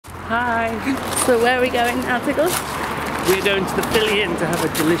Hi. So where are we going now, Tickles? We're going to the Philly Inn to have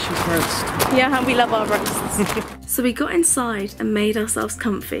a delicious roast. Yeah, we love our roasts. So we got inside and made ourselves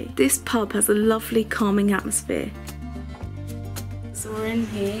comfy. This pub has a lovely calming atmosphere. So we're in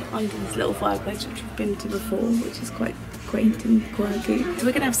here under this little fireplace which we've been to before, which is quite quaint and quirky. So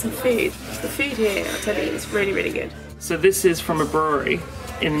we're gonna have some food. The food here, I'll tell you, is really, really good. So this is from a brewery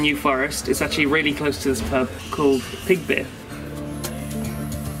in the New Forest. It's actually really close to this pub called Pig Beer.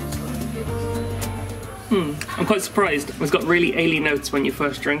 I'm quite surprised. It's got really alien notes when you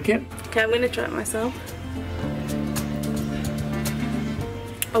first drink it. Okay, I'm gonna try it myself.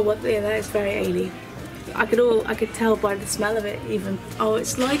 Oh, yeah, that is very alien. I could tell by the smell of it even. Oh,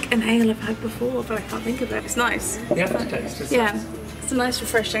 it's like an ale I've had before, but I can't think of it. It's nice. Yeah, it's taste. Yeah, it's a nice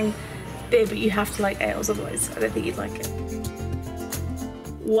refreshing beer, but you have to like ales, otherwise I don't think you'd like it.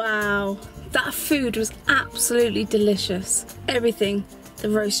 Wow, that food was absolutely delicious. Everything, the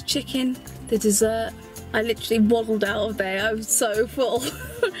roast chicken, the dessert. I literally waddled out of there. I was so full.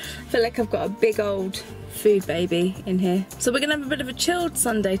 I feel like I've got a big old food baby in here. So we're gonna have a bit of a chilled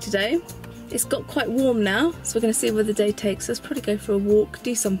Sunday today. It's got quite warm now, so we're gonna see where the day takes us. Probably go for a walk,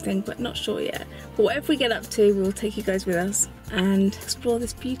 do something, but not sure yet. But whatever we get up to, we'll take you guys with us and explore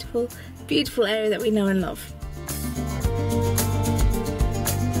this beautiful, beautiful area that we know and love.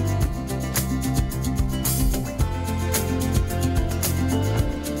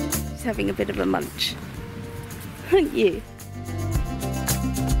 Just having a bit of a munch. Aren't you?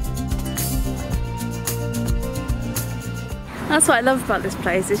 That's what I love about this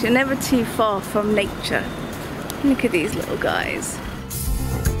place, is you're never too far from nature. Look at these little guys.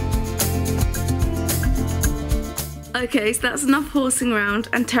 Okay, so that's enough horsing around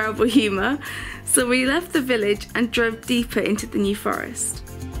and terrible humour. So we left the village and drove deeper into the New Forest.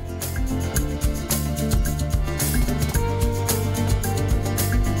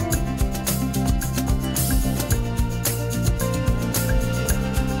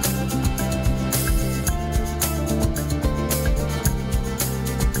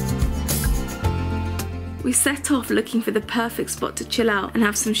 We set off looking for the perfect spot to chill out and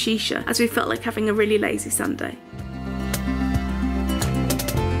have some shisha, as we felt like having a really lazy Sunday.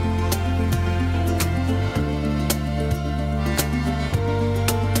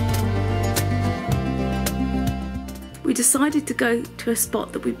 We decided to go to a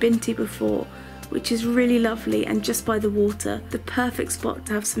spot that we've been to before, which is really lovely and just by the water, the perfect spot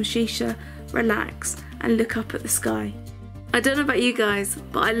to have some shisha, relax and look up at the sky. I don't know about you guys,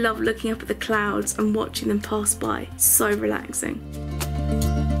 but I love looking up at the clouds and watching them pass by. It's so relaxing.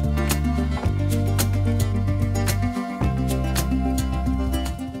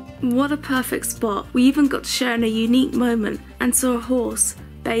 What a perfect spot. We even got to share in a unique moment and saw a horse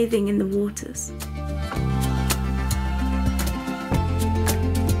bathing in the waters.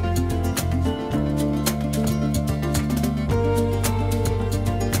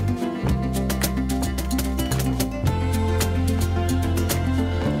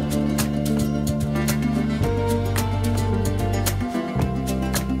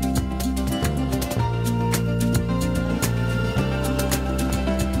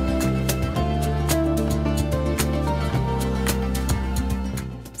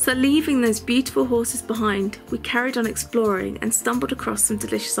 So leaving those beautiful horses behind, we carried on exploring and stumbled across some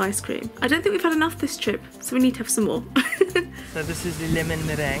delicious ice cream. I don't think we've had enough this trip, so we need to have some more. So this is the lemon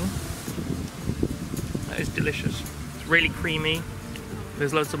meringue. That is delicious. It's really creamy.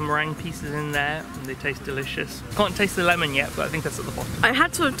 There's loads of meringue pieces in there and they taste delicious. Can't taste the lemon yet, but I think that's at the bottom. I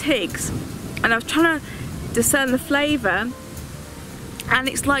had some of Tig's and I was trying to discern the flavour, and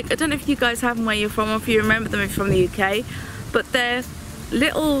it's like, I don't know if you guys have them where you're from or if you remember them if you're from the UK, but they're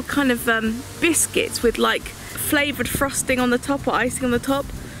little kind of biscuits with like flavoured frosting on the top or icing on the top,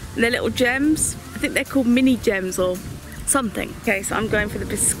 and they're little gems. I think they're called mini gems or something. Okay, so I'm going for the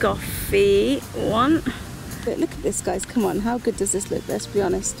biscotti one. But look at this, guys, come on, how good does this look? Let's be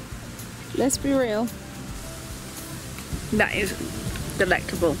honest, let's be real. That is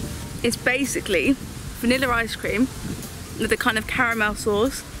delectable. It's basically vanilla ice cream with a kind of caramel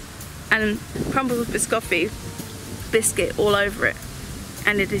sauce and crumbles of biscotti biscuit all over it,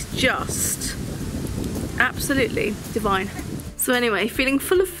 and it is just absolutely divine. So anyway, feeling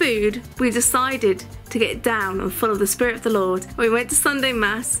full of food, we decided to get down and full of the Spirit of the Lord. We went to Sunday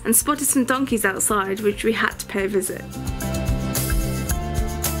Mass and spotted some donkeys outside, which we had to pay a visit.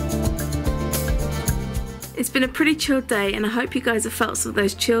 It's been a pretty chilled day, and I hope you guys have felt some of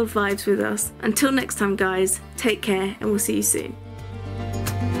those chilled vibes with us. Until next time guys, take care and we'll see you soon.